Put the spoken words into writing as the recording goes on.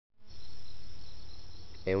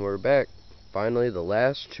And we're back. Finally, the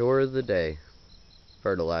last chore of the day.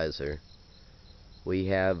 Fertilizer. We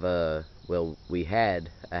have, we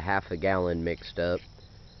had a half a gallon mixed up.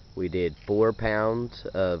 We did 4 pounds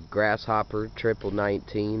of Grasshopper Triple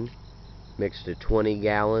 19, mixed to 20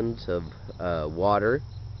 gallons of water,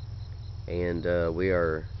 and we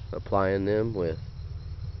are applying them with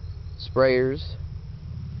sprayers.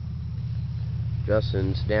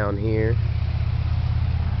 Justin's down here.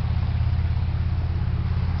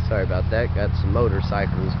 Sorry about that, got some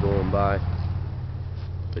motorcycles going by.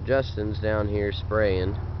 But Justin's down here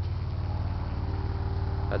spraying.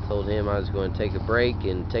 I told him I was going to take a break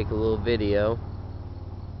and take a little video.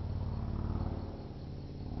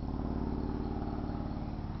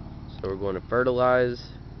 So we're going to fertilize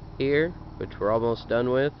here, which we're almost done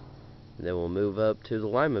with, and then we'll move up to the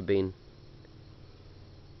lima bean.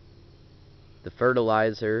 The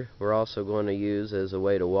fertilizer we're also going to use as a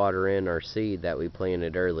way to water in our seed that we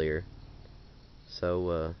planted earlier.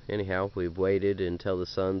 So anyhow, we've waited until the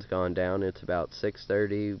sun's gone down. It's about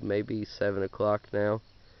 6:30, maybe 7 o'clock now.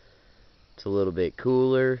 It's a little bit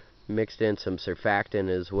cooler. Mixed in some surfactant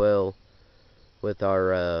as well with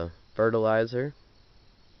our fertilizer.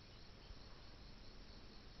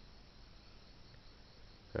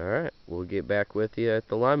 Alright, we'll get back with you at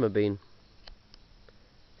the lima bean.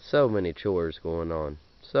 So many chores going on.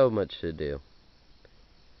 So much to do.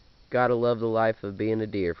 Gotta love the life of being a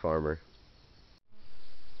deer farmer.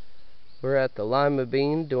 We're at the lima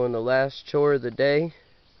bean doing the last chore of the day.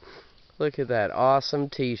 Look at that awesome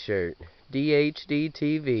t-shirt. DHD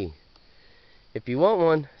TV. If you want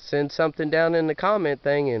one, send something down in the comment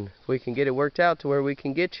thing and we can get it worked out to where we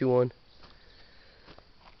can get you one.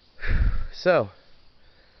 So,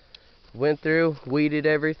 went through, weeded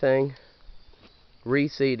everything,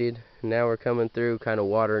 reseeded. Now we're coming through kind of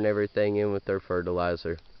watering everything in with our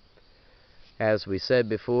fertilizer. As we said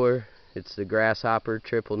before, it's the Grasshopper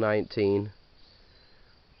Triple 19.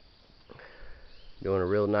 Doing a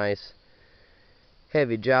real nice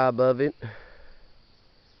heavy job of it.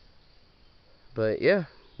 But yeah,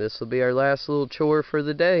 this will be our last little chore for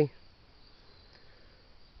the day.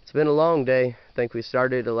 It's been a long day. I think we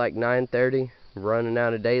started at like 9:30. Running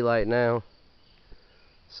out of daylight now.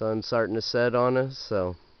 Sun's starting to set on us,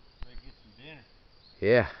 so ready to get some dinner.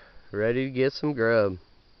 Yeah, ready to get some grub.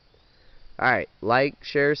 Alright, like,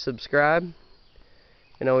 share, subscribe,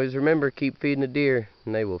 and always remember, keep feeding the deer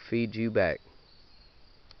and they will feed you back.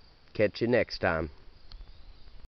 Catch you next time.